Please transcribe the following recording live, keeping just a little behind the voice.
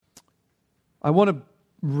I want to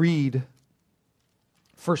read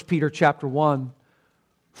 1 Peter chapter 1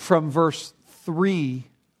 from verse 3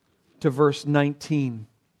 to verse 19,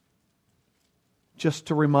 just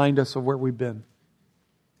to remind us of where we've been.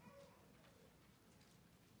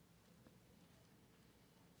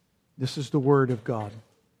 This is the Word of God.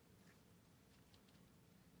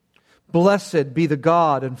 Blessed be the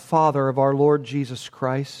God and Father of our Lord Jesus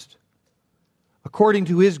Christ. According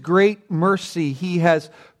to His great mercy, He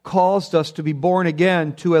has caused us to be born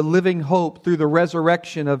again to a living hope through the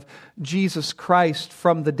resurrection of Jesus Christ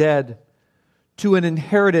from the dead, to an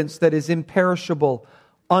inheritance that is imperishable,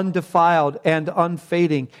 undefiled, and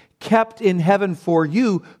unfading, kept in heaven for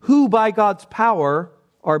you, who by God's power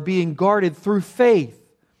are being guarded through faith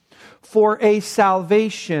for a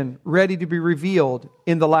salvation ready to be revealed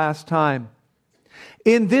in the last time.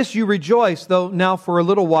 In this you rejoice, though now for a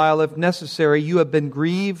little while, if necessary, you have been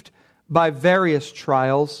grieved by various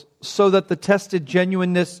trials, so that the tested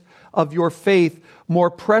genuineness of your faith,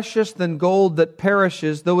 more precious than gold that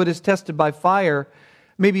perishes, though it is tested by fire,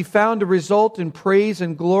 may be found to result in praise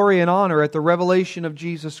and glory and honor at the revelation of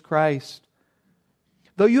Jesus Christ.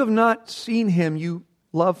 Though you have not seen Him, you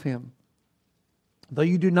love Him. Though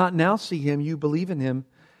you do not now see Him, you believe in Him,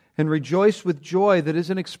 and rejoice with joy that is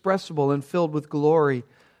inexpressible and filled with glory,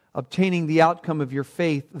 obtaining the outcome of your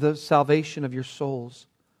faith, the salvation of your souls.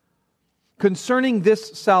 Concerning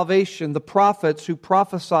this salvation, the prophets who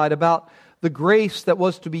prophesied about the grace that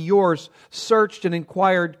was to be yours searched and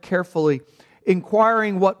inquired carefully,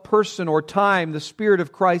 inquiring what person or time the Spirit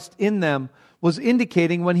of Christ in them was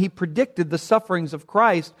indicating when He predicted the sufferings of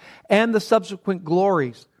Christ and the subsequent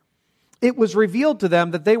glories. It was revealed to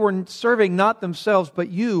them that they were serving not themselves but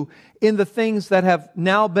you in the things that have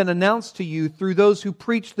now been announced to you through those who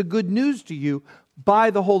preach the good news to you by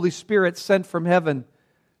the Holy Spirit sent from heaven,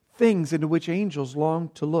 things into which angels long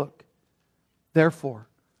to look. Therefore,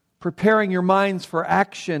 preparing your minds for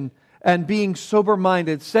action and being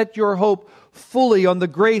sober-minded, set your hope fully on the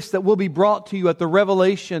grace that will be brought to you at the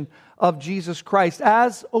revelation of Jesus Christ.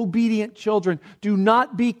 As obedient children, do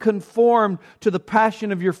not be conformed to the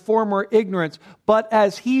passion of your former ignorance, but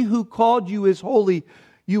as He who called you is holy,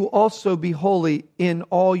 you also be holy in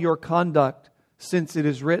all your conduct, since it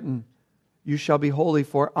is written, you shall be holy,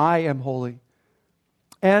 for I am holy.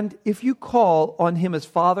 And if you call on Him as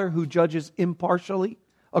Father who judges impartially,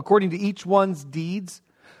 according to each one's deeds,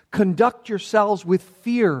 conduct yourselves with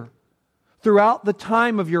fear throughout the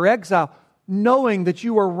time of your exile, knowing that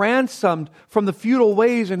you were ransomed from the futile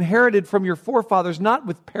ways inherited from your forefathers, not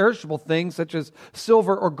with perishable things such as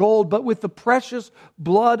silver or gold, but with the precious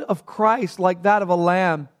blood of Christ, like that of a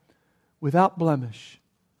lamb, without blemish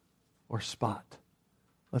or spot.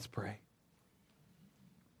 Let's pray.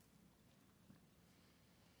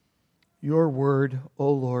 Your word,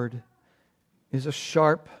 O Lord, is a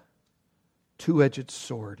sharp, two-edged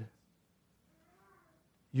sword.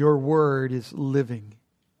 Your word is living.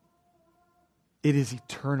 It is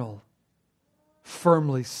eternal,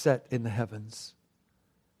 firmly set in the heavens.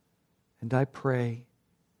 And I pray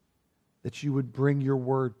that you would bring your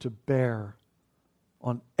word to bear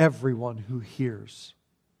on everyone who hears.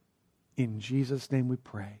 In Jesus' name we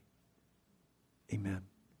pray. Amen.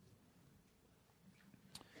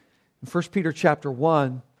 In 1 Peter chapter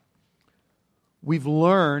 1, we've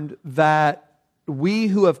learned that we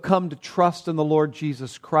who have come to trust in the Lord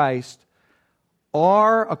Jesus Christ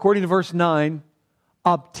are, according to verse 9,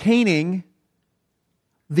 obtaining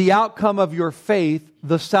the outcome of your faith,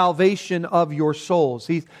 the salvation of your souls.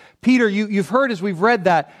 Peter, you've heard as we've read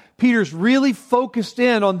that, Peter's really focused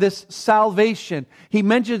in on this salvation. He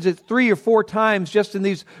mentions it 3 or 4 times just in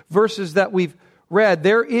these verses that we've read.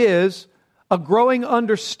 There is a growing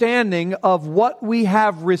understanding of what we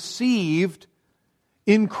have received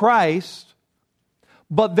in Christ,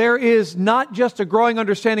 but there is not just a growing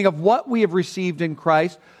understanding of what we have received in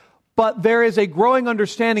Christ, but there is a growing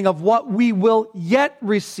understanding of what we will yet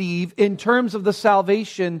receive in terms of the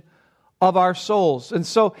salvation of our souls. And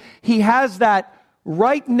so he has that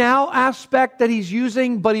right now aspect that he's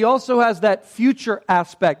using, but he also has that future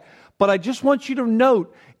aspect. But I just want you to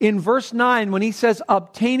note in verse 9, when he says,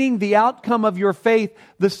 obtaining the outcome of your faith,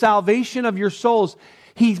 the salvation of your souls,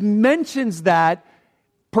 he mentions that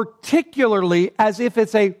particularly as if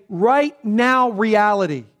it's a right now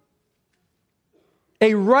reality.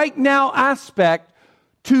 A right now aspect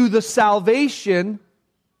to the salvation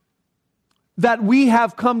that we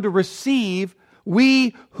have come to receive.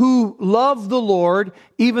 We who love the Lord,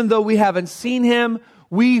 even though we haven't seen Him,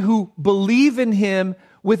 we who believe in Him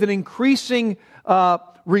with an increasing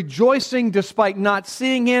rejoicing despite not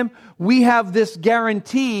seeing Him, we have this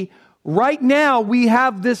guarantee right now we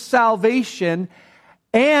have this salvation,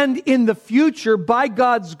 and in the future, by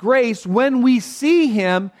God's grace, when we see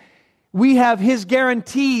Him, we have His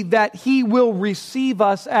guarantee that He will receive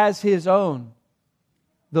us as His own.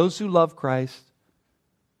 Those who love Christ,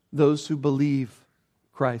 those who believe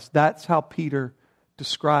Christ. That's how Peter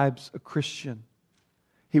describes a Christian.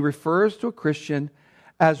 He refers to a Christian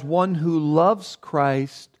as one who loves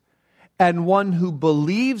Christ and one who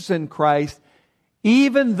believes in Christ,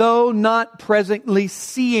 even though not presently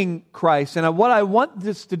seeing Christ. And what I want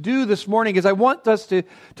this to do this morning is I want us to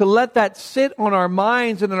let that sit on our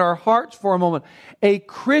minds and in our hearts for a moment. A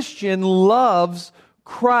Christian loves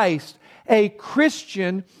Christ. A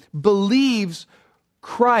Christian believes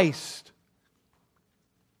Christ.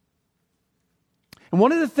 And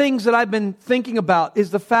one of the things that I've been thinking about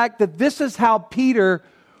is the fact that this is how Peter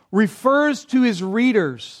refers to his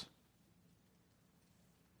readers.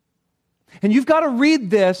 And you've got to read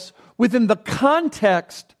this within the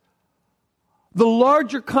context, the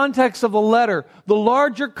larger context of the letter, the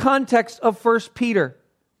larger context of 1 Peter.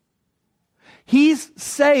 He's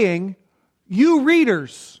saying, you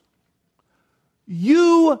readers,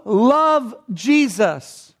 you love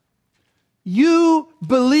Jesus. You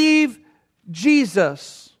believe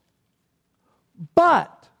Jesus.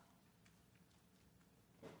 But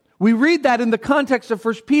we read that in the context of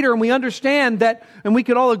 1 Peter, and we understand that, and we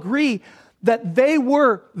can all agree, that they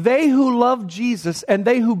who loved Jesus and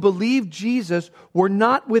they who believed Jesus were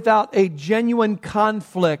not without a genuine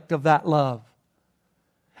conflict of that love.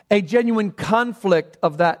 A genuine conflict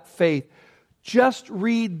of that faith. Just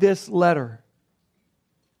read this letter,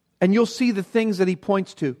 and you'll see the things that he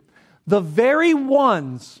points to. The very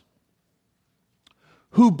ones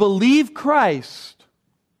who believe Christ,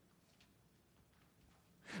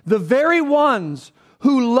 the very ones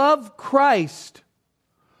who love Christ,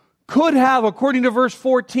 could have, according to verse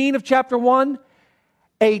 14 of chapter 1,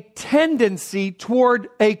 a tendency toward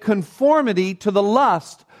a conformity to the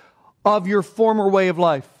lust of your former way of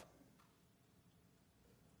life.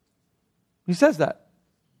 He says that.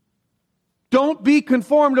 Don't be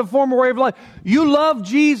conformed to a former way of life. You love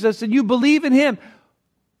Jesus and you believe in Him.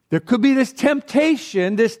 There could be this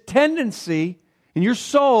temptation, this tendency in your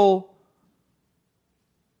soul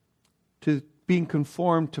to being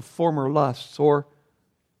conformed to former lusts. Or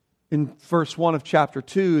in verse 1 of chapter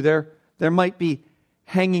 2, there might be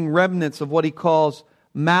hanging remnants of what he calls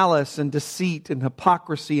malice and deceit and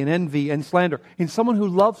hypocrisy and envy and slander in someone who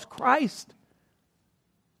loves Christ.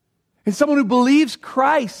 In someone who believes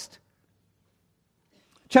Christ.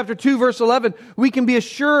 Chapter 2, verse 11, we can be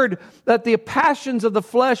assured that the passions of the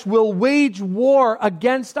flesh will wage war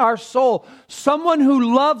against our soul. Someone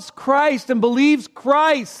who loves Christ and believes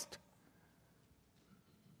Christ.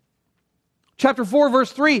 Chapter 4,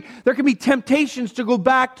 verse 3, there can be temptations to go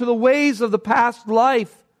back to the ways of the past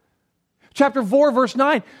life. Chapter 4, verse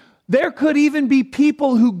 9, there could even be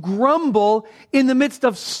people who grumble in the midst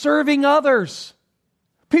of serving others.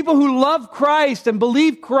 People who love Christ and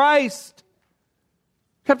believe Christ.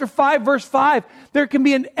 Chapter 5, verse 5, there can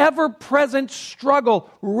be an ever-present struggle,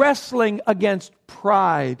 wrestling against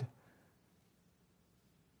pride.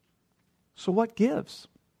 So what gives?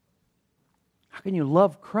 How can you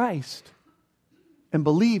love Christ and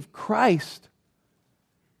believe Christ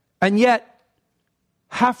and yet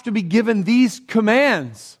have to be given these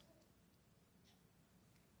commands?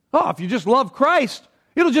 Oh, if you just love Christ,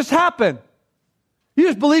 it'll just happen. You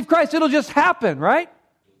just believe Christ, it'll just happen, right?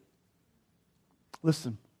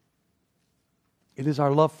 Listen, it is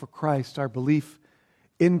our love for Christ, our belief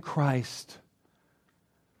in Christ,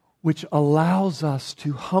 which allows us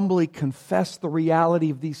to humbly confess the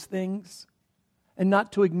reality of these things and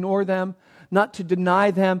not to ignore them, not to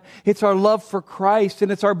deny them. It's our love for Christ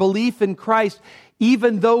and it's our belief in Christ,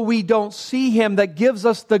 even though we don't see Him, that gives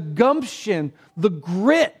us the gumption, the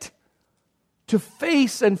grit to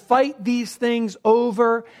face and fight these things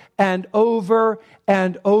over and over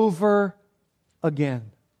and over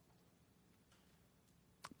again.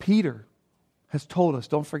 Peter has told us,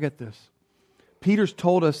 don't forget this. Peter's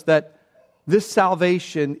told us that this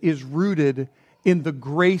salvation is rooted in the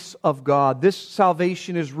grace of God. This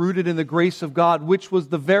salvation is rooted in the grace of God, which was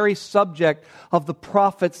the very subject of the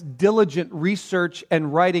prophet's diligent research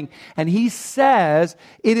and writing. And he says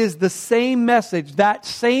it is the same message, that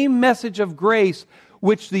same message of grace,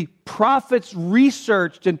 which the prophets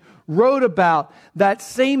researched and wrote about, that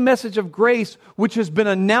same message of grace which has been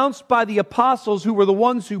announced by the apostles who were the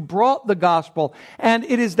ones who brought the gospel. And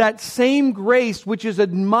it is that same grace which is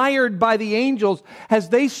admired by the angels as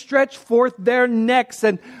they stretch forth their necks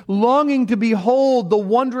and longing to behold the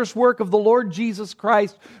wondrous work of the Lord Jesus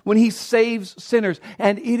Christ when He saves sinners.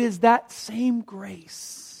 And it is that same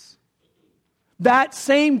grace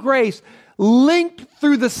linked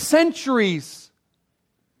through the centuries,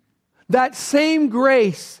 that same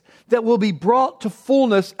grace that will be brought to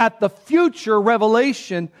fullness at the future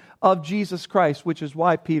revelation of Jesus Christ, which is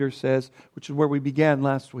why Peter says, which is where we began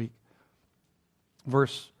last week,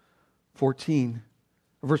 verse 13,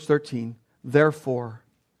 therefore,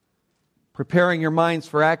 preparing your minds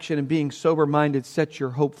for action and being sober-minded, set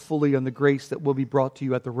your hope fully on the grace that will be brought to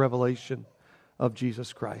you at the revelation of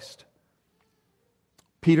Jesus Christ.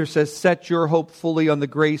 Peter says, set your hope fully on the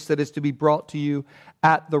grace that is to be brought to you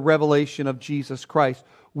at the revelation of Jesus Christ.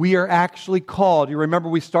 We are actually called. You remember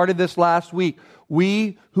we started this last week.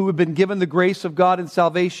 We who have been given the grace of God and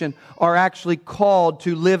salvation are actually called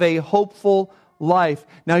to live a hopeful life.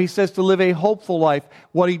 Now he says to live a hopeful life.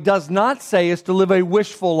 What he does not say is to live a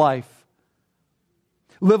wishful life.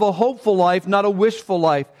 Live a hopeful life, not a wishful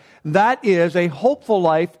life. That is, a hopeful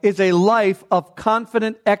life is a life of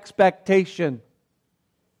confident expectation.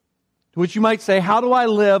 To which you might say, how do I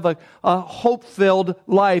live a hope-filled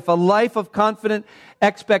life, a life of confident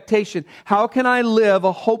expectation? How can I live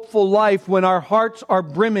a hopeful life when our hearts are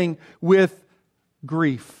brimming with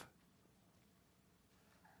grief?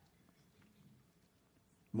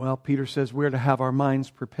 Well, Peter says we're to have our minds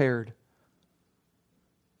prepared.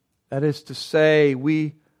 That is to say,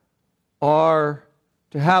 we are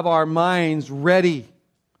to have our minds ready,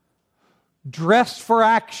 dressed for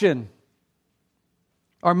action.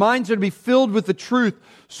 Our minds are to be filled with the truth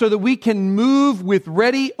so that we can move with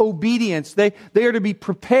ready obedience. They are to be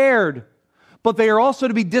prepared, but they are also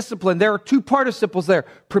to be disciplined. There are two participles there,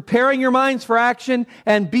 preparing your minds for action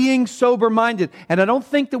and being sober-minded. And I don't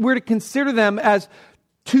think that we're to consider them as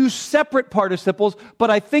two separate participles,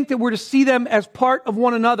 but I think that we're to see them as part of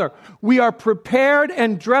one another. We are prepared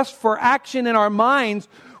and dressed for action in our minds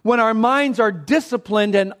when our minds are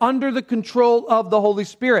disciplined and under the control of the Holy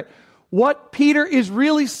Spirit. What Peter is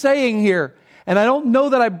really saying here, and I don't know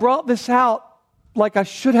that I brought this out like I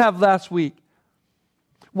should have last week.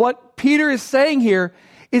 What Peter is saying here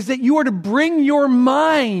is that you are to bring your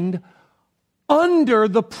mind under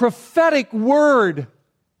the prophetic word.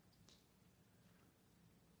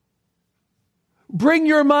 Bring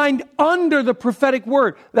your mind under the prophetic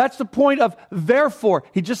word. That's the point of therefore.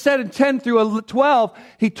 He just said in 10 through 12,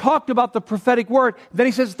 he talked about the prophetic word. Then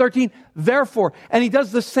he says 13, therefore. And he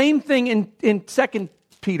does the same thing in 2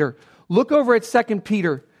 Peter. Look over at 2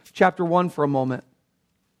 Peter chapter 1 for a moment.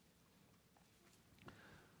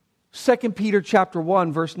 2 Peter chapter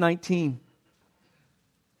 1, verse 19.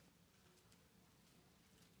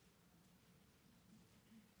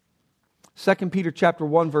 Second Peter chapter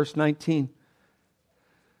 1, verse 19.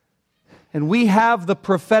 And we have the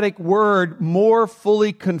prophetic word more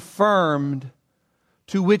fully confirmed,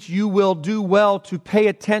 to which you will do well to pay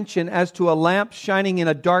attention as to a lamp shining in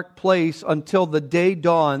a dark place until the day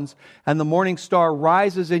dawns and the morning star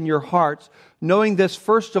rises in your hearts, knowing this,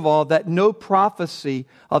 first of all, that no prophecy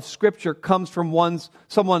of Scripture comes from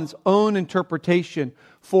someone's own interpretation.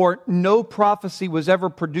 For no prophecy was ever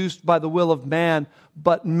produced by the will of man,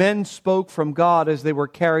 but men spoke from God as they were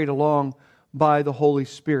carried along by the Holy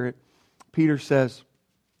Spirit. Peter says,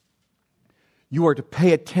 you are to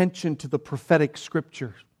pay attention to the prophetic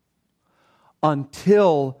Scriptures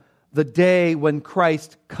until the day when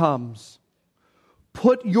Christ comes.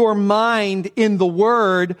 Put your mind in the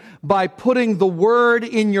Word by putting the Word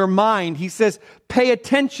in your mind. He says, pay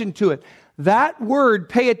attention to it. That word,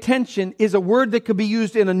 pay attention, is a word that could be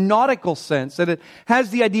used in a nautical sense, and it has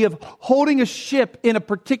the idea of holding a ship in a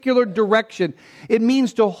particular direction. It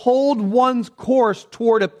means to hold one's course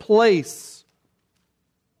toward a place.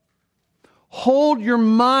 Hold your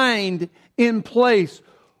mind in place,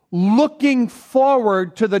 looking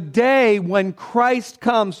forward to the day when Christ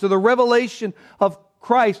comes, to the revelation of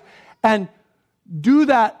Christ, and do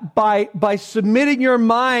that by submitting your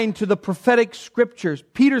mind to the prophetic Scriptures.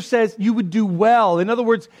 Peter says you would do well. In other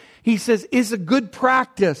words, he says it's a good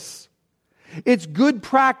practice. It's good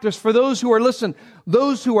practice for those who are, listen,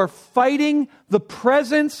 those who are fighting the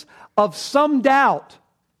presence of some doubt.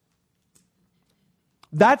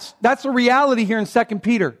 That's a reality here in 2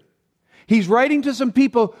 Peter. He's writing to some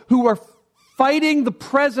people who are fighting the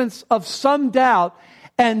presence of some doubt,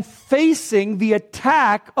 and facing the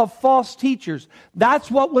attack of false teachers.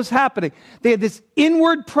 That's what was happening. They had this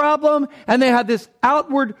inward problem and they had this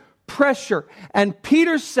outward pressure. And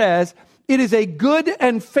Peter says it is a good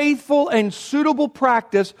and faithful and suitable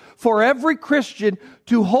practice for every Christian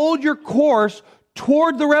to hold your course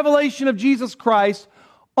toward the revelation of Jesus Christ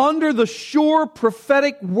under the sure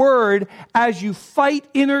prophetic word as you fight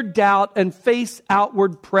inner doubt and face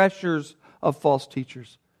outward pressures of false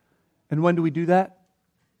teachers. And when do we do that?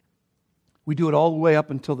 We do it all the way up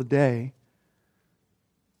until the day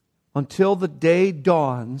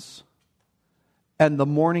dawns and the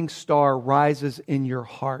morning star rises in your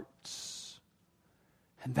hearts.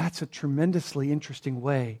 And that's a tremendously interesting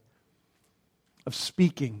way of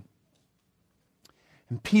speaking.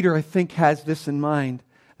 And Peter, I think, has this in mind,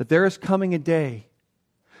 that there is coming a day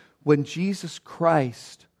when Jesus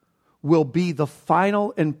Christ will be the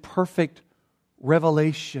final and perfect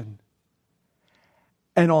revelation.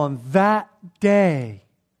 And on that day,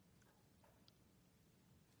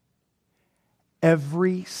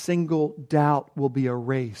 every single doubt will be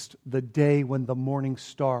erased. The day when the morning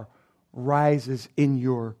star rises in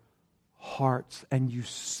your hearts and you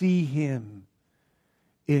see Him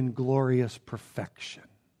in glorious perfection.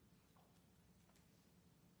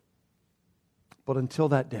 But until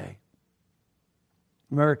that day,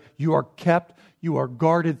 remember, you are kept, you are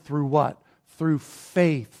guarded through what? Through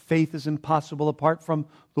faith. Faith is impossible apart from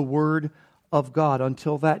the Word of God.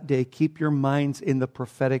 Until that day, keep your minds in the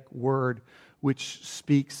prophetic Word, which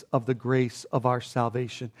speaks of the grace of our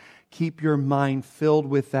salvation. Keep your mind filled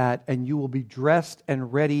with that, and you will be dressed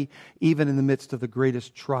and ready even in the midst of the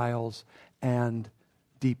greatest trials and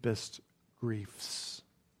deepest griefs.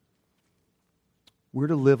 We're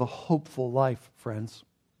to live a hopeful life, friends.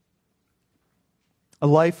 A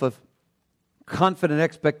life of confident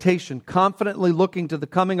expectation, confidently looking to the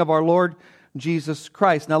coming of our Lord Jesus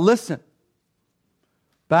Christ. Now listen,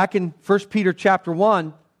 back in 1 Peter chapter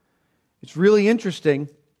 1, it's really interesting.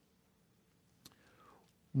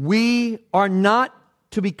 We are not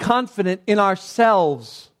to be confident in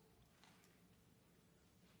ourselves.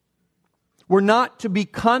 We're not to be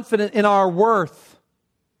confident in our worth,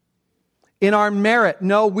 in our merit.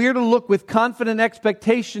 No, we're to look with confident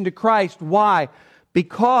expectation to Christ. Why?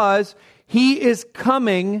 Because He is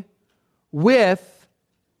coming with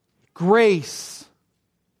grace.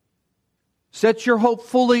 Set your hope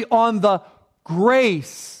fully on the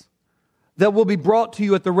grace that will be brought to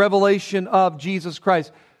you at the revelation of Jesus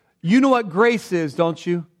Christ. You know what grace is, don't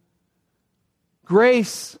you?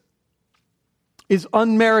 Grace is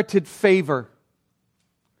unmerited favor.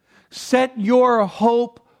 Set your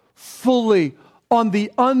hope fully on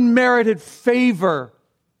the unmerited favor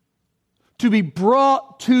to be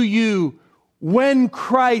brought to you when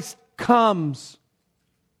Christ comes.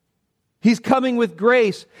 He's coming with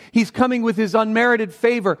grace. He's coming with His unmerited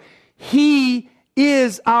favor. He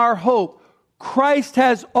is our hope. Christ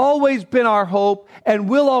has always been our hope and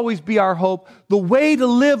will always be our hope. The way to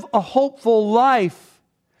live a hopeful life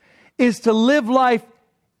is to live life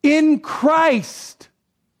in Christ.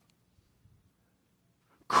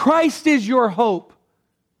 Christ is your hope.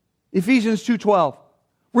 Ephesians 2:12.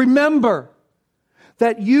 Remember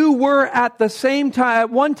that you were at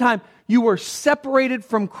one time, you were separated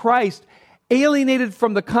from Christ, alienated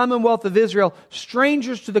from the commonwealth of Israel,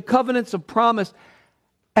 strangers to the covenants of promise.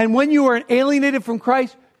 And when you were alienated from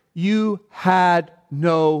Christ, you had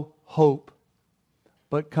no hope.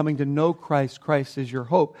 But coming to know Christ, Christ is your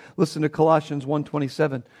hope. Listen to Colossians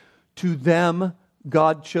 1:27. To them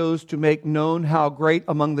God chose to make known how great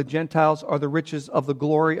among the Gentiles are the riches of the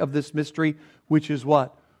glory of this mystery, which is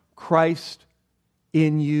what? Christ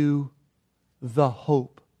in you, the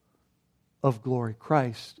hope of glory.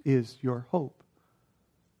 Christ is your hope.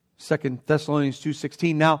 2 Thessalonians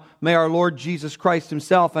 2:16. Now may our Lord Jesus Christ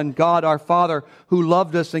Himself and God our Father, who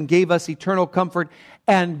loved us and gave us eternal comfort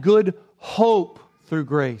and good hope through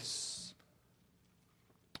grace.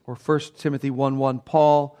 Or 1 Timothy 1:1.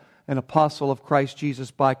 Paul, an apostle of Christ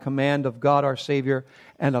Jesus, by command of God our Savior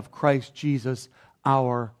and of Christ Jesus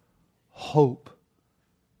our hope.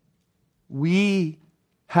 We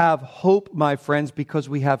have hope, my friends, because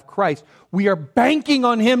we have Christ. We are banking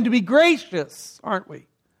on Him to be gracious, aren't we?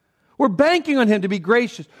 We're banking on Him to be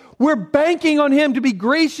gracious. We're banking on Him to be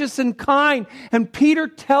gracious and kind. And Peter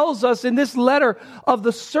tells us in this letter of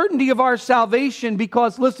the certainty of our salvation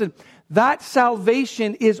because, listen, that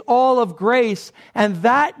salvation is all of grace, and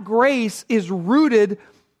that grace is rooted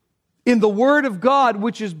in the Word of God,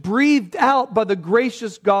 which is breathed out by the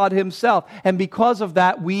gracious God Himself. And because of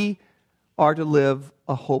that, we are to live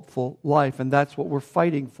a hopeful life. And that's what we're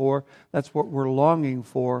fighting for. That's what we're longing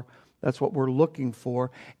for That's what we're looking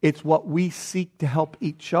for. It's what we seek to help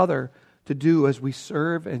each other to do as we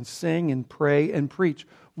serve and sing and pray and preach.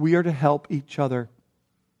 We are to help each other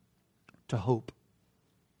to hope.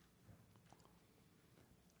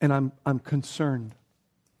 And I'm concerned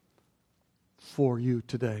for you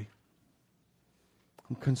today.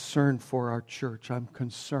 I'm concerned for our church. I'm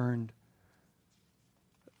concerned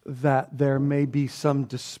that there may be some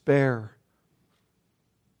despair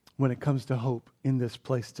when it comes to hope in this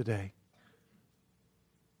place today.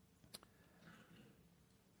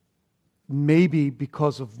 Maybe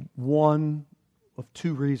because of one of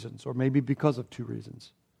two reasons, or maybe because of two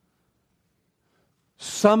reasons.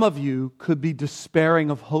 Some of you could be despairing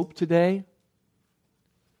of hope today,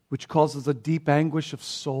 which causes a deep anguish of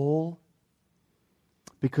soul,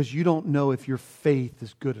 because you don't know if your faith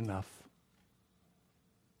is good enough.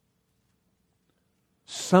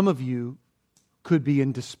 Some of you could be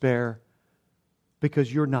in despair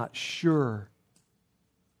because you're not sure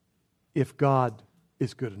if God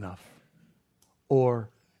is good enough or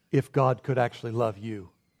if God could actually love you.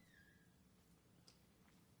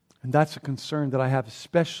 And that's a concern that I have,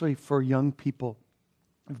 especially for young people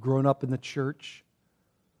who've grown up in the church.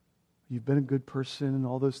 You've been a good person and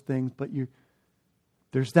all those things, but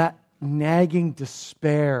there's that nagging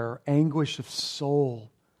despair, anguish of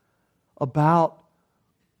soul about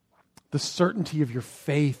the certainty of your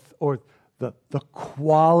faith, or the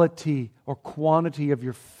quality or quantity of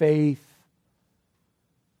your faith,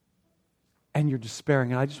 and you're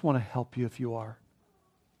despairing. And I just want to help you if you are.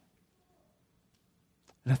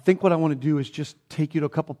 And I think what I want to do is just take you to a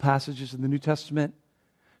couple passages in the New Testament,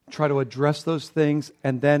 try to address those things,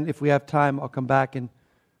 and then if we have time, I'll come back, and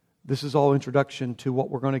this is all introduction to what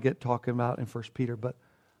we're going to get talking about in 1 Peter. But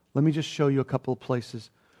let me just show you a couple of places.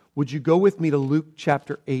 Would you go with me to Luke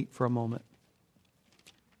chapter 8 for a moment?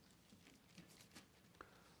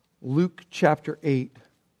 Luke chapter 8.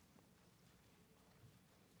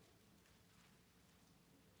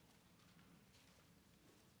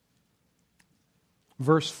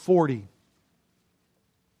 Verse 40.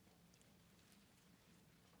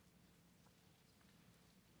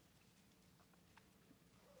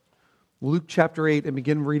 Luke chapter 8, and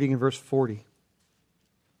begin reading in verse 40.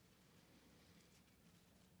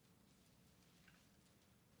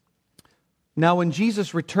 Now when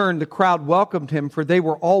Jesus returned, the crowd welcomed him, for they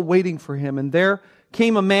were all waiting for him. And there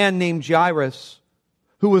came a man named Jairus,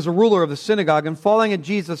 who was a ruler of the synagogue, and falling at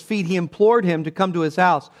Jesus' feet, he implored him to come to his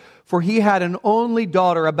house, for he had an only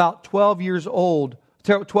daughter, about 12 years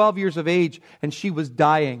of age, and she was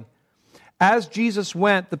dying. As Jesus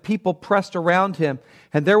went, the people pressed around him,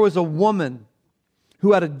 and there was a woman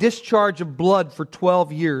who had a discharge of blood for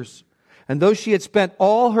 12 years. And though she had spent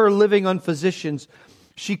all her living on physicians,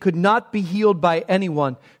 she could not be healed by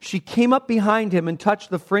anyone. She came up behind him and touched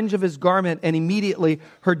the fringe of his garment, and immediately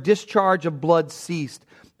her discharge of blood ceased.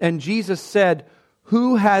 And Jesus said,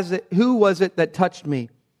 Who was it that touched me?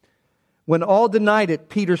 When all denied it,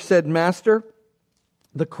 Peter said, Master,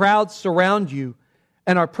 the crowds surround you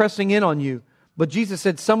and are pressing in on you. But Jesus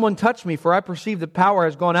said, Someone touched me, for I perceive that power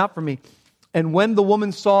has gone out from me. And when the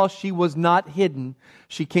woman saw she was not hidden,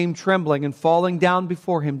 she came trembling and falling down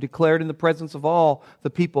before him, declared in the presence of all the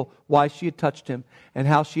people why she had touched him and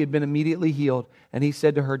how she had been immediately healed. And he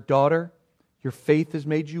said to her, Daughter, your faith has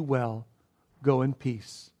made you well. Go in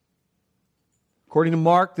peace. According to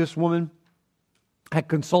Mark, this woman had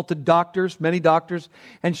consulted doctors, many doctors,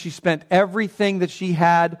 and she spent everything that she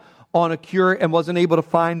had on a cure and wasn't able to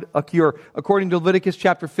find a cure. According to Leviticus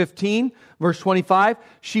chapter 15, verse 25,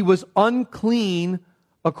 she was unclean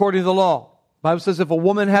according to the law. The Bible says if a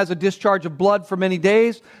woman has a discharge of blood for many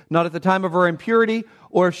days, not at the time of her impurity,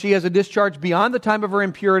 or if she has a discharge beyond the time of her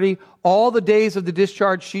impurity, all the days of the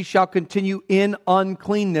discharge she shall continue in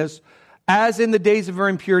uncleanness. As in the days of her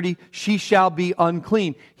impurity, she shall be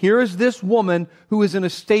unclean. Here is this woman who is in a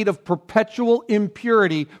state of perpetual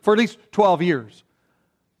impurity for at least 12 years.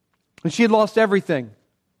 And she had lost everything.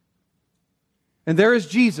 And there is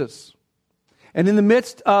Jesus. And in the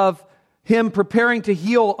midst of him preparing to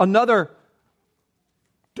heal a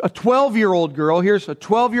 12-year-old girl, here's a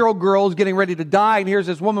 12-year-old girl who's getting ready to die, and here's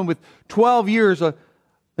this woman with 12 years, an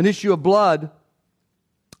issue of blood.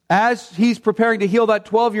 As he's preparing to heal that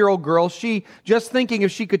 12-year-old girl, she, just thinking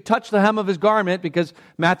if she could touch the hem of his garment, because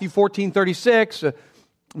Matthew 14:36,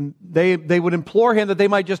 they would implore him that they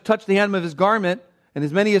might just touch the hem of his garment, and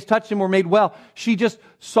as many as touched him were made well. She just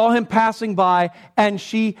saw him passing by, and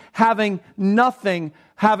she, having nothing,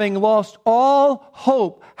 having lost all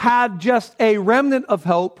hope, had just a remnant of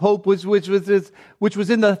hope which was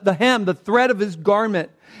in the hem, the thread of his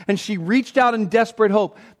garment. And she reached out in desperate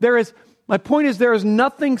hope. There is, My point is, there is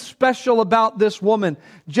nothing special about this woman,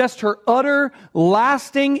 just her utter,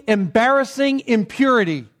 lasting, embarrassing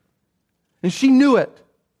impurity. And she knew it.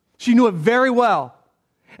 She knew it very well.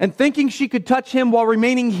 And thinking she could touch him while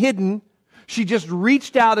remaining hidden, she just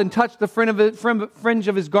reached out and touched the fringe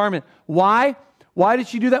of his garment. Why? Why did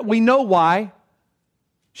she do that? We know why.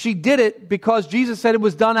 She did it because Jesus said it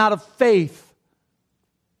was done out of faith.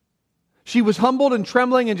 She was humbled and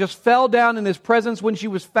trembling and just fell down in his presence when she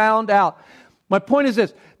was found out. My point is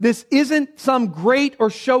this. This isn't some great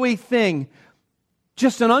or showy thing.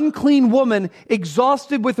 Just an unclean woman,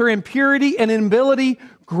 exhausted with her impurity and inability,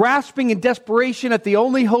 grasping in desperation at the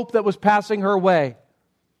only hope that was passing her way.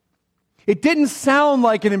 It didn't sound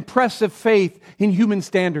like an impressive faith in human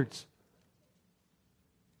standards.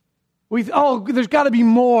 There's got to be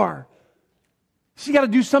more. She's got to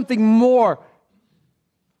do something more.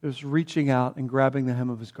 It was reaching out and grabbing the hem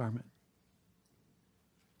of his garment.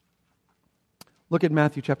 Look at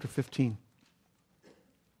Matthew chapter 15.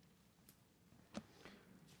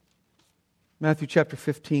 Matthew chapter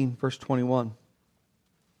 15, verse 21.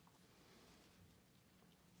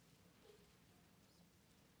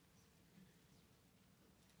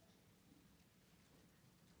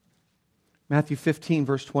 Matthew 15,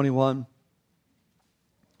 verse 21.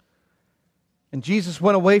 And Jesus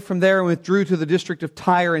went away from there and withdrew to the district of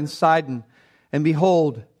Tyre and Sidon. And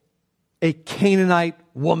behold, a Canaanite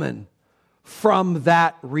woman from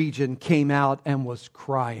that region came out and was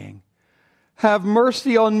crying, "Have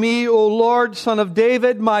mercy on me, O Lord, Son of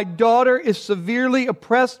David. My daughter is severely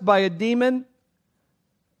oppressed by a demon."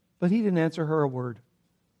 But he didn't answer her a word.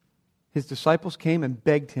 His disciples came and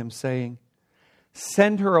begged him, saying,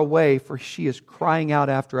 "Send her away, for she is crying out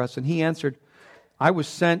after us." And he answered, "I was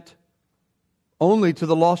sent only to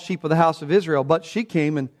the lost sheep of the house of Israel." But she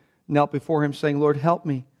came and knelt before him, saying, "Lord, help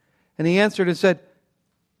me." And he answered and said,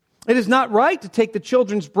 "It is not right to take the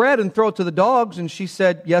children's bread and throw it to the dogs." And she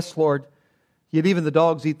said, "Yes, Lord, yet even the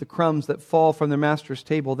dogs eat the crumbs that fall from their master's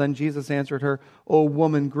table." Then Jesus answered her, "O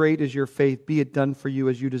woman, great is your faith. Be it done for you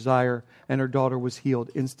as you desire." And her daughter was healed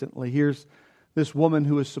instantly. Here's this woman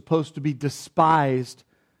who is supposed to be despised.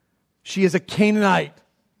 She is a Canaanite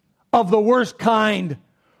of the worst kind,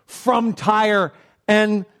 from Tyre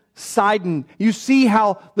and Sidon. You see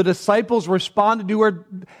how the disciples responded to her.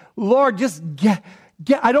 "Lord, just get,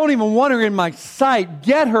 I don't even want her in my sight.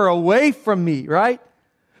 Get her away from me," right?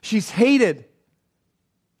 She's hated.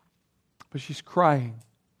 But she's crying.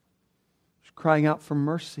 She's crying out for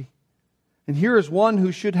mercy. And here is one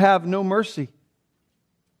who should have no mercy.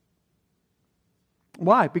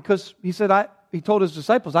 Why? Because he said, he told his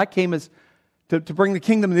disciples, "I came to bring the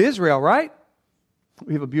kingdom to Israel," right?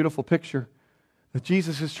 We have a beautiful picture that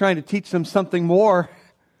Jesus is trying to teach them something more.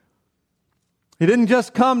 He didn't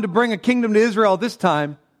just come to bring a kingdom to Israel this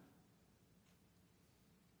time.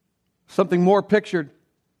 Something more pictured.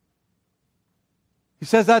 He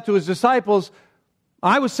says that to his disciples.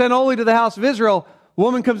 "I was sent only to the house of Israel." A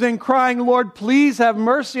woman comes in crying, "Lord, please have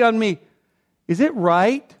mercy on me." Is it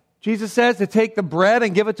right, Jesus says, to take the bread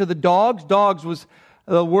and give it to the dogs? Dogs was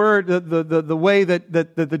the word, the way that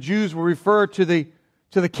the Jews will refer to the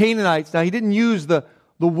Canaanites. Now, he didn't use the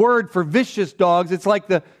word for vicious dogs. It's like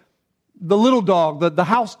the little dog, the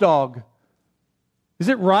house dog. Is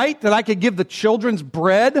it right that I could give the children's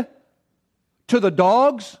bread to the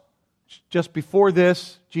dogs? Just before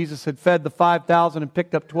this, Jesus had fed the 5,000 and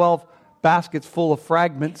picked up 12 baskets full of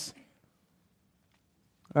fragments.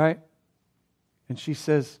 All right? And she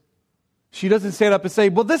says, she doesn't stand up and say,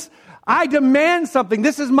 "Well, I demand something.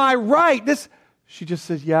 This is my right." She just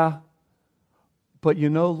says, "Yeah. But you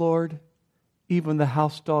know, Lord, even the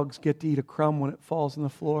house dogs get to eat a crumb when it falls on the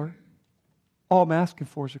floor. All I'm asking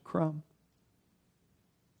for is a crumb."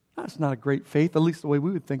 That's not a great faith, at least the way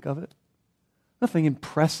we would think of it. Nothing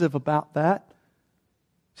impressive about that.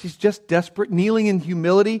 She's just desperate, kneeling in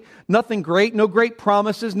humility. Nothing great, no great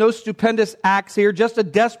promises, no stupendous acts here. Just a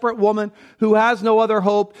desperate woman who has no other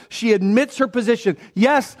hope. She admits her position.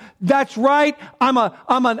 "Yes, that's right. I'm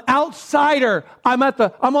an outsider. I'm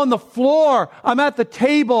on the floor. I'm at the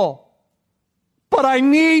table. But I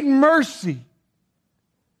need mercy."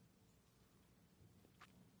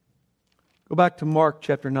 Go back to Mark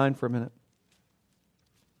chapter 9 for a minute.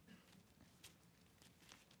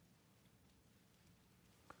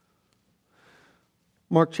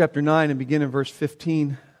 Mark chapter 9 and begin in verse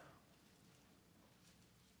 15.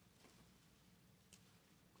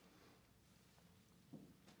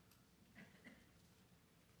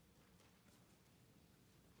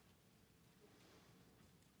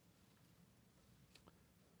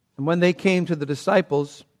 And when they came to the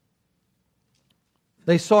disciples,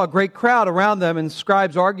 they saw a great crowd around them and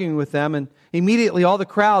scribes arguing with them. And immediately all the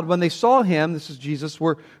crowd, when they saw him, this is Jesus,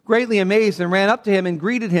 were greatly amazed and ran up to him and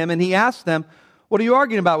greeted him. And he asked them, "What are you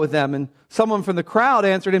arguing about with them?" And someone from the crowd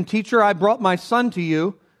answered him, "Teacher, I brought my son to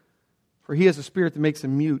you, for he has a spirit that makes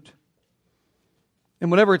him mute.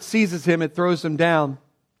 And whenever it seizes him, it throws him down,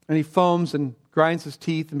 and he foams and grinds his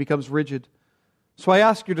teeth and becomes rigid. So I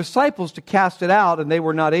asked your disciples to cast it out, and they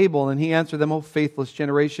were not able." And he answered them, "O faithless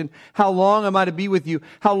generation, how long am I to be with you?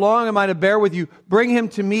 How long am I to bear with you? Bring him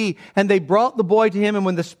to me." And they brought the boy to him, and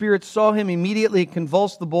when the spirit saw him, immediately it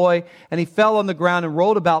convulsed the boy, and he fell on the ground and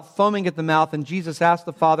rolled about, foaming at the mouth. And Jesus asked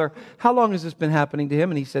the father, "How long has this been happening to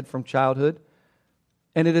him?" And he said, "From childhood.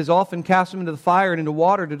 And it has often cast him into the fire and into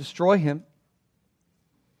water to destroy him.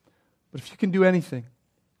 But if you can do anything,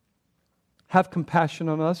 have compassion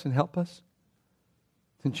on us and help us."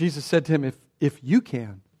 And Jesus said to him, if you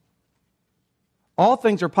can, all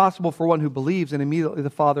things are possible for one who believes. And immediately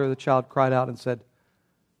the father of the child cried out and said,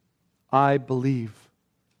 "I believe.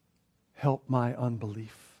 Help my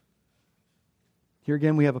unbelief." Here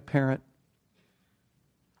again we have a parent.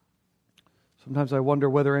 Sometimes I wonder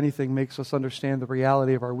whether anything makes us understand the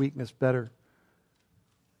reality of our weakness better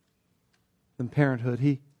than parenthood.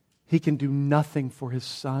 He can do nothing for his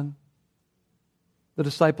son. The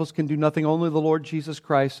disciples can do nothing, only the Lord Jesus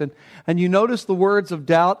Christ. And you notice the words of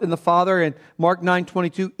doubt in the Father in Mark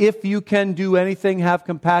 9:22, "If you can do anything, have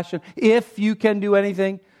compassion." If you can do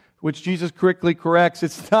anything, which Jesus quickly corrects.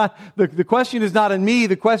 It's not the question is not in me,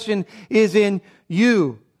 the question is in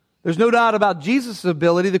you. There's no doubt about Jesus'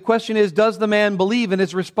 ability. The question is, does the man believe? And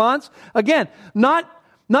his response, again, not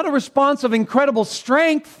a response of incredible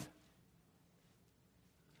strength,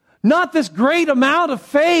 not this great amount of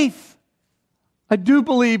faith. "I do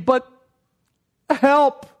believe, but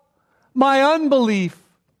help my unbelief."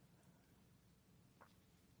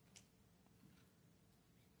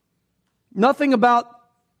 Nothing about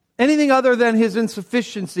anything other than his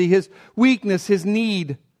insufficiency, his weakness, his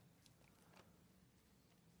need.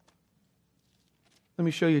 Let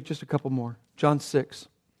me show you just a couple more. John 6.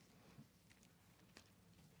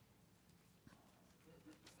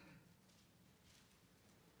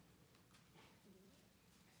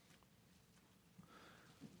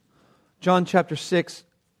 John chapter 6,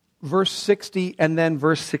 verse 60 and then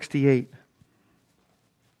verse 68.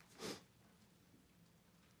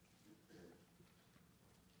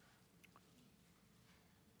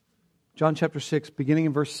 John chapter 6, beginning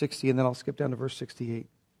in verse 60, and then I'll skip down to verse 68.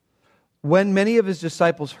 When many of his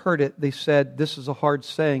disciples heard it, they said, "This is a hard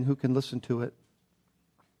saying. Who can listen to it?"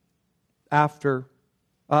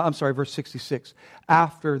 Verse 66.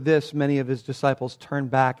 After this, many of his disciples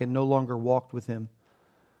turned back and no longer walked with him.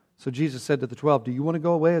 So Jesus said to the 12, "Do you want to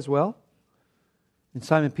go away as well?" And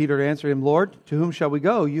Simon Peter answered him, "Lord, to whom shall we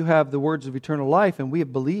go? You have the words of eternal life, and we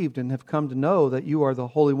have believed and have come to know that you are the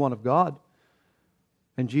Holy One of God."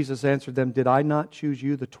 And Jesus answered them, "Did I not choose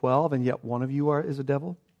you, the 12, and yet one of you is a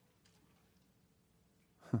devil?"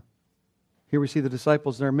 Here we see the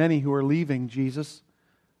disciples. There are many who are leaving Jesus.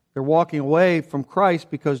 They're walking away from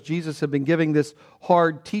Christ because Jesus had been giving this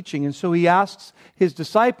hard teaching. And so he asks his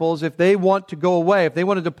disciples if they want to go away, if they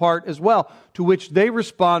want to depart as well. To which they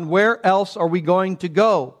respond, "Where else are we going to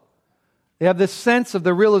go?" They have this sense of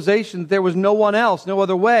the realization that there was no one else, no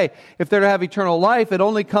other way. If they're to have eternal life, it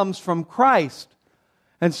only comes from Christ.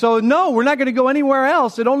 And so, no, we're not going to go anywhere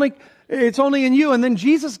else. It's only in you. And then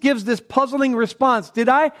Jesus gives this puzzling response.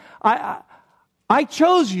 I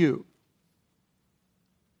chose you.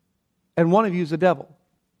 And one of you is a devil.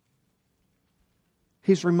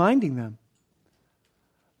 He's reminding them.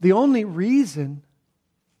 The only reason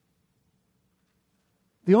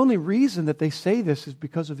that they say this is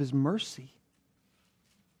because of His mercy.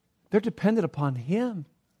 They're dependent upon Him.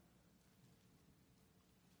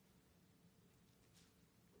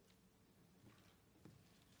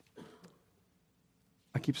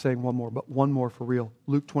 I keep saying one more, but one more for real.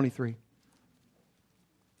 Luke 23.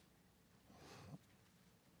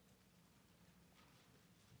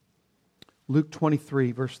 Luke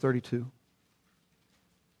 23, verse 32.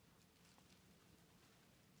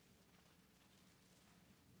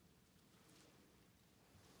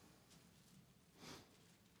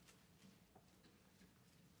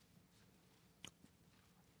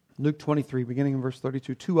 Luke 23, beginning in verse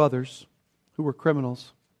 32. 2 others who were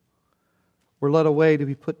criminals were led away to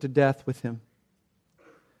be put to death with him.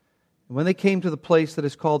 And when they came to the place that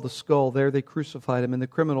is called the Skull, there they crucified him, and the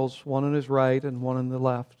criminals, one on his right and one on the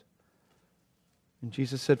left. And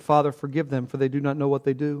Jesus said, "Father, forgive them, for they do not know what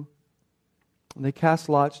they do." And they cast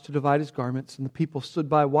lots to divide his garments, and the people stood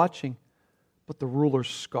by watching. But the rulers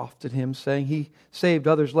scoffed at him, saying, "He saved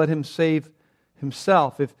others, let him save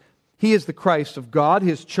himself. If he is the Christ of God,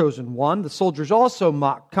 his chosen one, the soldiers also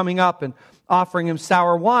mocked, coming up and offering him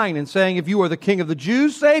sour wine and saying, if you are the king of the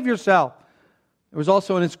Jews, save yourself. There was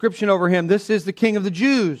also an inscription over him, this is the king of the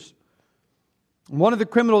Jews. And one of the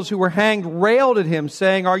criminals who were hanged railed at him,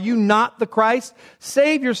 saying, are you not the Christ?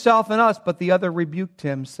 Save yourself and us. But the other rebuked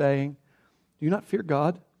him, saying, do you not fear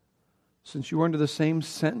God, since you are under the same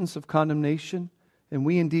sentence of condemnation? And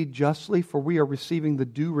we indeed justly, for we are receiving the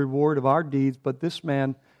due reward of our deeds, but this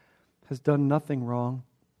man has done nothing wrong.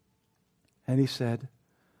 And he said,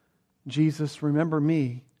 Jesus, remember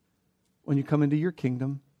me when you come into your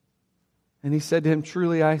kingdom. And he said to him,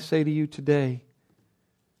 truly I say to you today,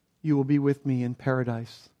 you will be with me in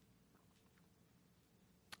paradise.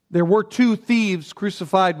 There were two thieves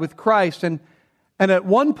crucified with Christ, and at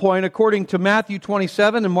one point, according to Matthew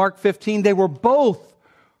 27 and Mark 15, they were both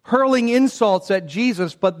hurling insults at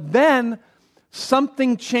Jesus, but then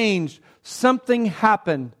something changed, something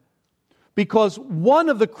happened, because one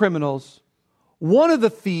of the criminals, one of the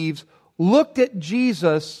thieves, looked at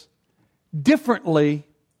Jesus differently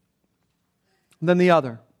than the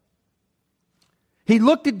other. He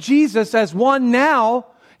looked at Jesus as one now.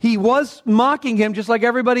 He was mocking him just like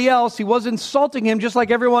everybody else. He was insulting him just like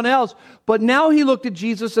everyone else. But now he looked at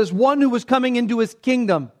Jesus as one who was coming into his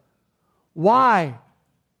kingdom. Why?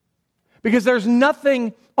 Because there's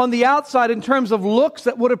nothing on the outside in terms of looks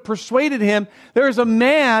that would have persuaded him. There is a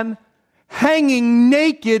man hanging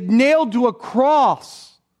naked, nailed to a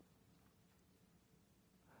cross.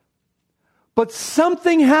 But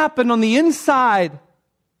something happened on the inside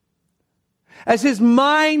as his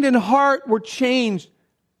mind and heart were changed.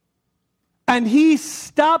 And he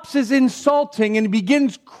stops his insulting and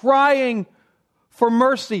begins crying for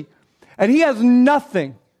mercy. And he has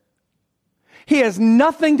nothing. He has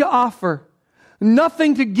nothing to offer,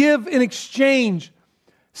 nothing to give in exchange.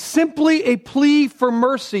 Simply a plea for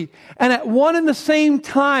mercy. And at one and the same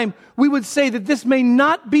time, we would say that this may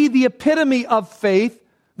not be the epitome of faith,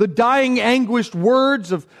 the dying, anguished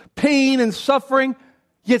words of pain and suffering,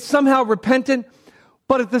 yet somehow repentant.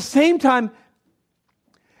 But at the same time,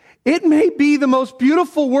 it may be the most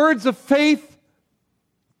beautiful words of faith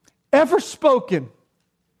ever spoken.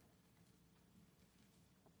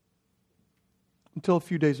 Until a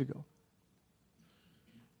few days ago.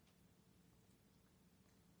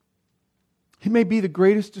 It may be the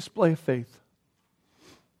greatest display of faith.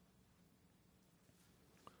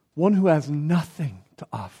 One who has nothing to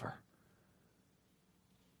offer,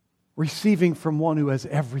 receiving from one who has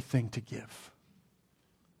everything to give.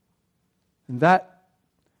 And that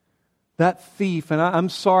thief, and I'm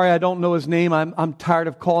sorry I don't know his name, I'm tired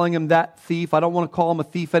of calling him that thief. I don't want to call him a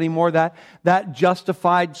thief anymore. That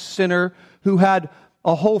justified sinner who had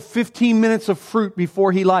a whole 15 minutes of fruit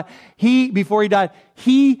before he died.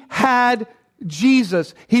 He had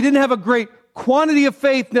Jesus. He didn't have a great quantity of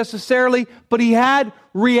faith necessarily, but he had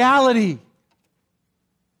reality.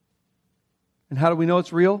 And how do we know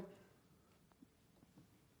it's real?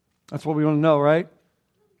 That's what we want to know, right?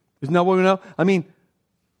 Isn't that what we know? I mean,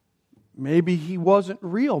 maybe he wasn't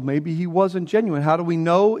real. Maybe he wasn't genuine. How do we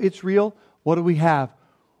know it's real? What do we have?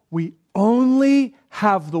 We only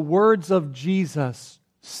have the words of Jesus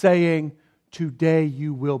saying, today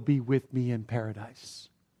you will be with me in paradise.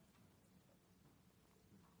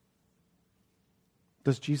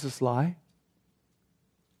 Does Jesus lie?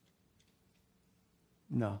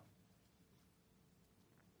 No.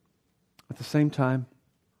 At the same time,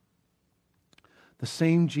 the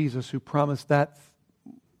same Jesus who promised that,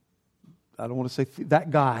 I don't want to say that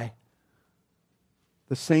guy,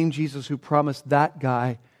 the same Jesus who promised that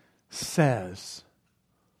guy says,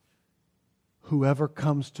 whoever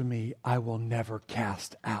comes to me, I will never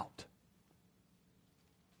cast out.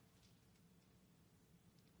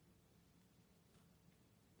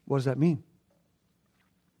 What does that mean?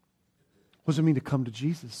 What does it mean to come to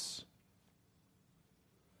Jesus?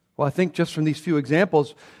 Well, I think just from these few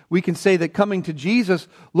examples, we can say that coming to Jesus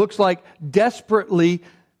looks like desperately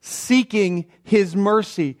seeking His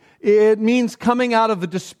mercy. It means coming out of the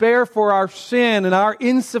despair for our sin and our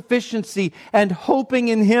insufficiency and hoping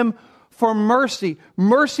in Him for mercy.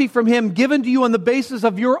 Mercy from Him given to you on the basis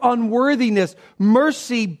of your unworthiness.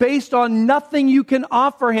 Mercy based on nothing you can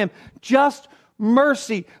offer Him. Just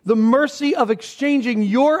mercy. The mercy of exchanging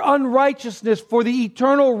your unrighteousness for the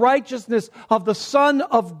eternal righteousness of the Son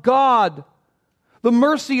of God. The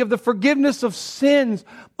mercy of the forgiveness of sins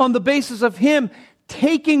on the basis of Him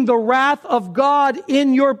taking the wrath of God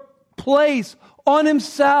in your place on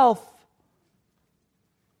Himself.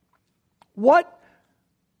 What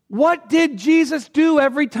What did Jesus do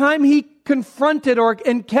every time He confronted or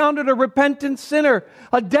encountered a repentant sinner,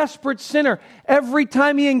 a desperate sinner? Every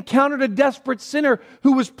time He encountered a desperate sinner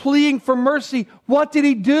who was pleading for mercy, what did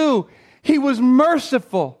He do? He was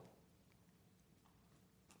merciful.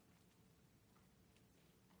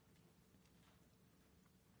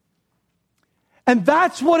 And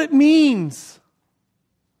that's what it means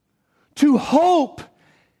to hope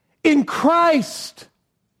in Christ.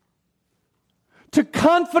 To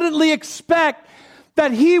confidently expect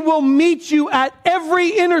that He will meet you at every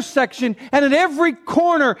intersection and at every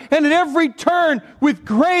corner and at every turn with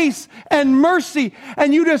grace and mercy.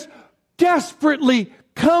 And you just desperately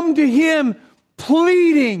come to Him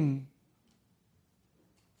pleading.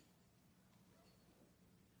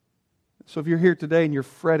 So if you're here today and you're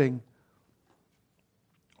fretting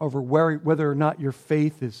over whether or not your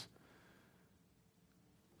faith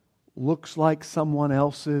looks like someone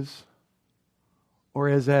else's, or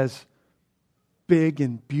is as big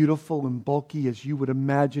and beautiful and bulky as you would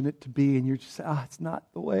imagine it to be, and you're just saying, it's not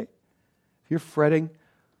the way. If you're fretting,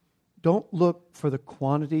 don't look for the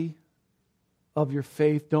quantity of your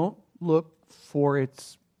faith. Don't look for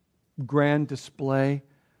its grand display.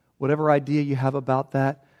 Whatever idea you have about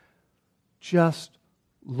that, just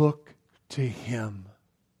look to Him.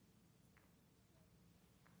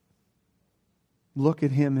 Look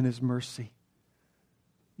at Him in His mercy.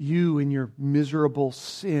 You in your miserable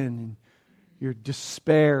sin, and your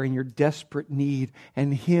despair and your desperate need,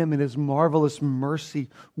 and Him in His marvelous mercy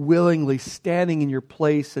willingly standing in your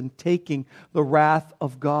place and taking the wrath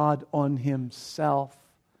of God on Himself.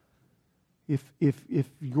 If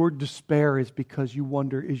your despair is because you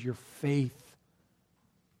wonder, is your faith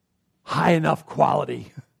high enough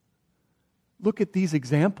quality? Look at these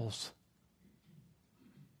examples.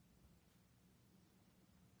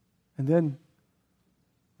 And then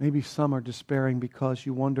maybe some are despairing because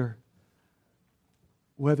you wonder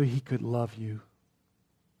whether He could love you.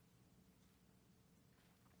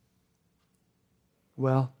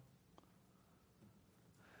 Well,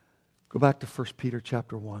 go back to 1 Peter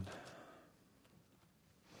chapter 1.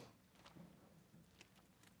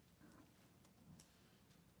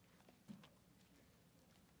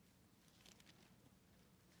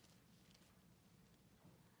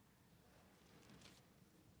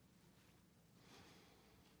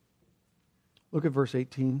 Look at verse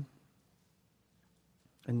 18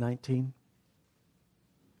 and 19.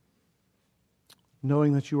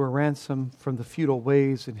 Knowing that you were ransomed from the futile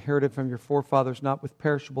ways inherited from your forefathers, not with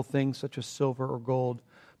perishable things such as silver or gold,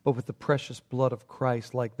 but with the precious blood of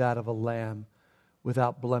Christ, like that of a lamb,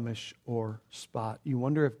 without blemish or spot. You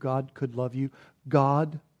wonder if God could love you?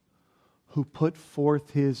 God, who put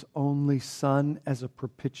forth His only Son as a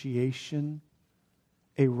propitiation,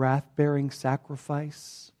 a wrath-bearing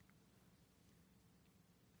sacrifice,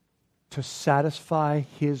 to satisfy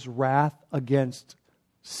His wrath against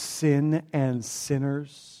sin and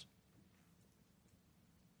sinners.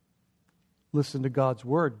 Listen to God's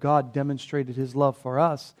word. God demonstrated His love for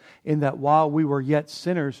us in that while we were yet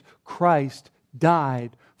sinners, Christ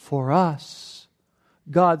died for us.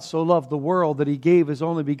 God so loved the world that He gave His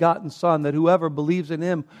only begotten Son, that whoever believes in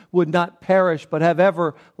Him would not perish but have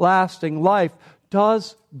everlasting life.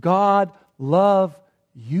 Does God love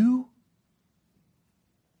you?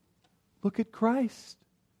 Look at Christ.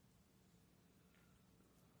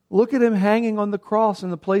 Look at Him hanging on the cross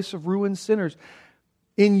in the place of ruined sinners,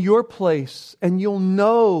 in your place, and you'll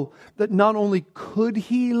know that not only could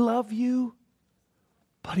He love you,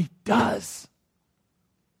 but He does.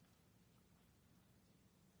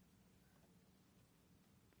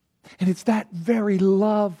 And it's that very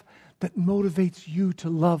love that motivates you to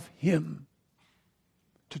love Him,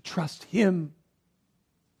 to trust Him.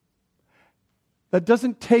 That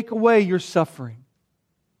doesn't take away your suffering.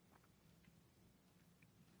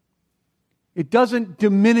 It doesn't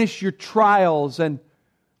diminish your trials and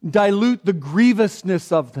dilute the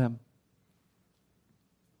grievousness of them,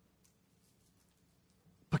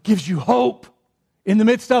 but gives you hope in the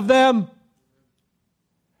midst of them.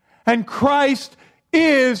 And Christ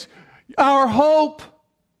is our hope.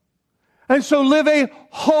 And so live a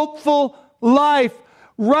hopeful life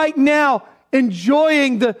right now,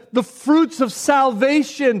 enjoying the fruits of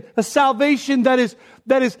salvation, a salvation that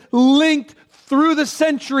is linked through the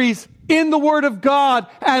centuries in the Word of God,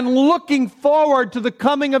 and looking forward to the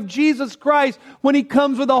coming of Jesus Christ when He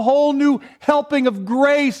comes with a whole new helping of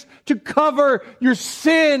grace to cover your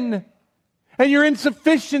sin and your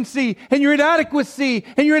insufficiency and your inadequacy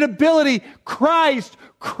and your inability. Christ,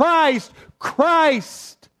 Christ,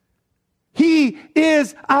 Christ. He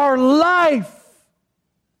is our life.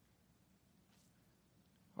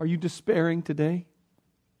 Are you despairing today?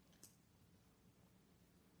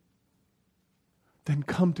 then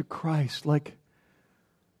come to Christ like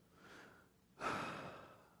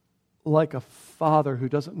a father who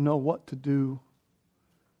doesn't know what to do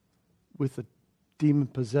with a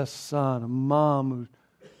demon-possessed son, a mom who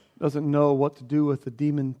doesn't know what to do with a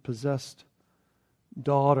demon-possessed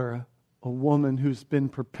daughter, a woman who's been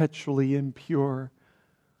perpetually impure,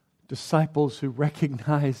 disciples who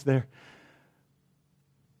recognize they're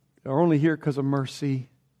only here because of mercy,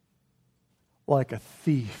 like a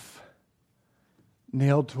thief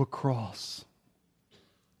nailed to a cross,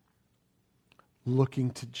 looking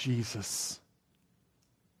to Jesus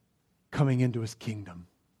coming into His kingdom.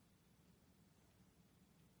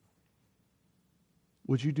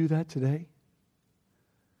 Would you do that today?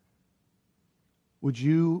 Would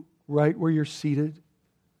you, right where you're seated,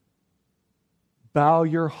 bow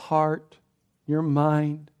your heart, your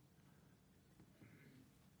mind,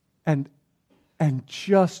 and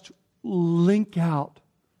just link out,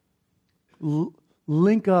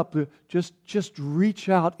 link up, just reach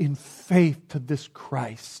out in faith to this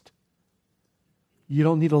Christ. You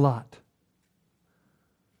don't need a lot.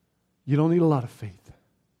 You don't need a lot of faith.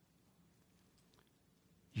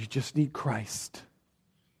 You just need Christ.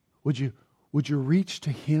 Would you reach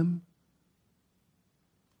to Him?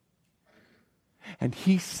 And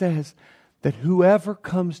He says that whoever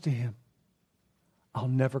comes to Him, I'll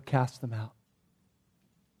never cast them out.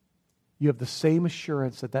 You have the same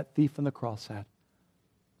assurance that that thief on the cross had.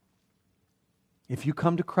 If you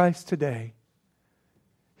come to Christ today,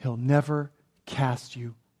 He'll never cast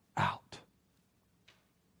you out.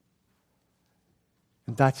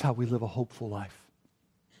 And that's how we live a hopeful life.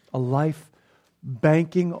 A life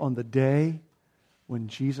banking on the day when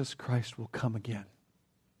Jesus Christ will come again.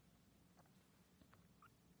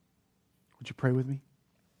 Would you pray with me?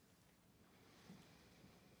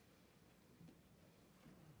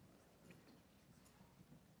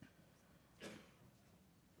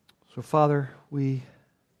 So, Father, we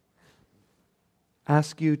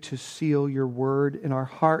ask you to seal your word in our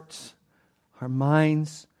hearts, our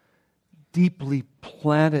minds, deeply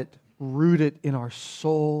plant it, root it in our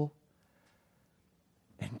soul,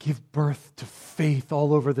 and give birth to faith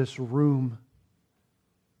all over this room.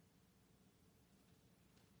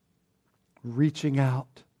 Reaching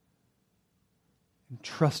out and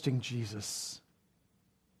trusting Jesus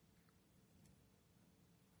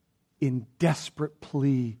in desperate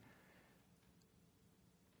plea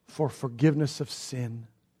for forgiveness of sin.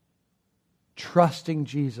 Trusting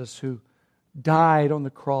Jesus who died on the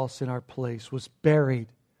cross in our place, was buried,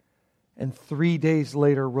 and 3 days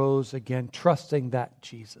later rose again, trusting that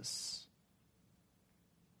Jesus.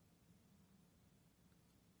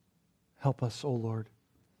 Help us, O Lord,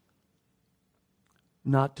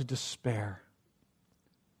 not to despair,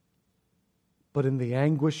 but in the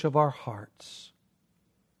anguish of our hearts,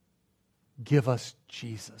 give us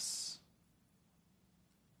Jesus,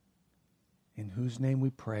 in whose name we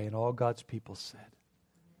pray, and all God's people said,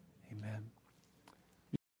 amen.